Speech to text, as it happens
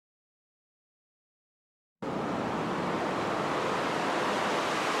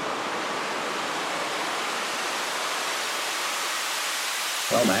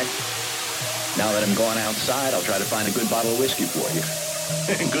Well, Mac, now that I'm going outside, I'll try to find a good bottle of whiskey for you.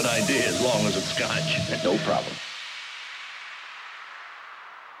 Good idea, as long as it's scotch. No problem.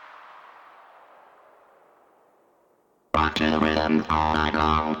 Rock to the rhythm all night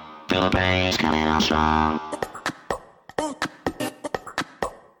long. Feel the bass coming on strong.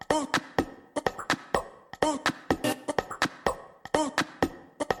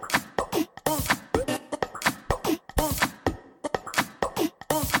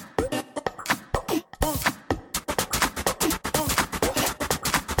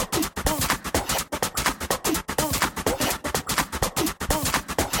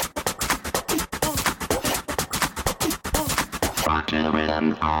 Rock to the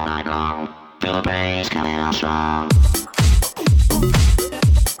rhythm all night long. Feel the bass coming on strong.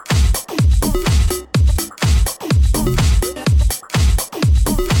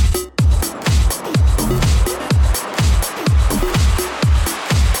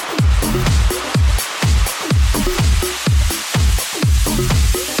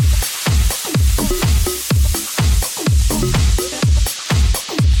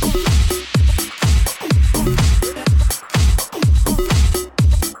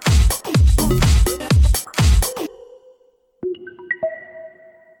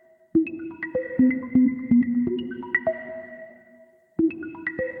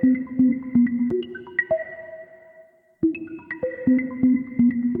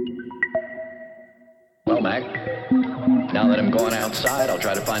 Well, Mac, now that I'm going outside, I'll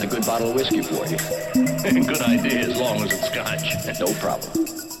try to find a good bottle of whiskey for you. Good idea, as long as it's scotch. No problem.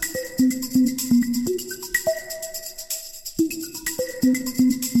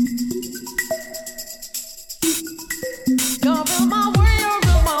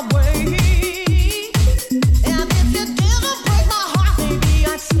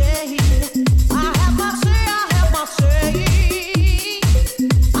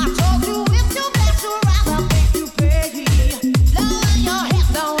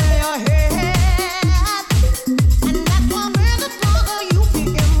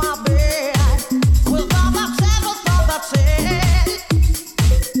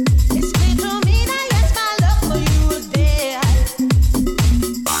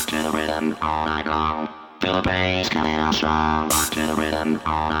 All night long, feel the bass coming on strong. Rock to the rhythm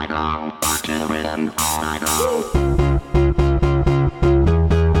all night long. Rock to the rhythm all night long.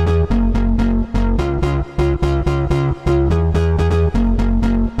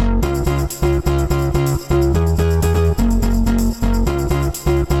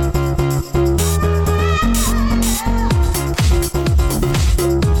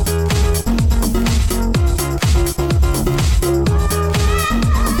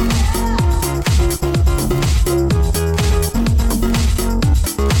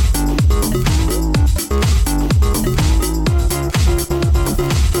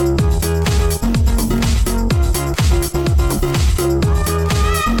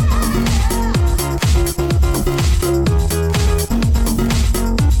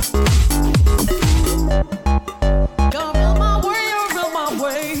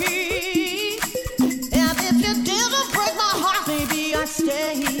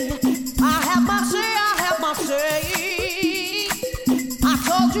 I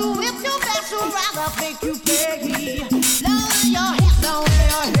told you if you're best, I'd rather make you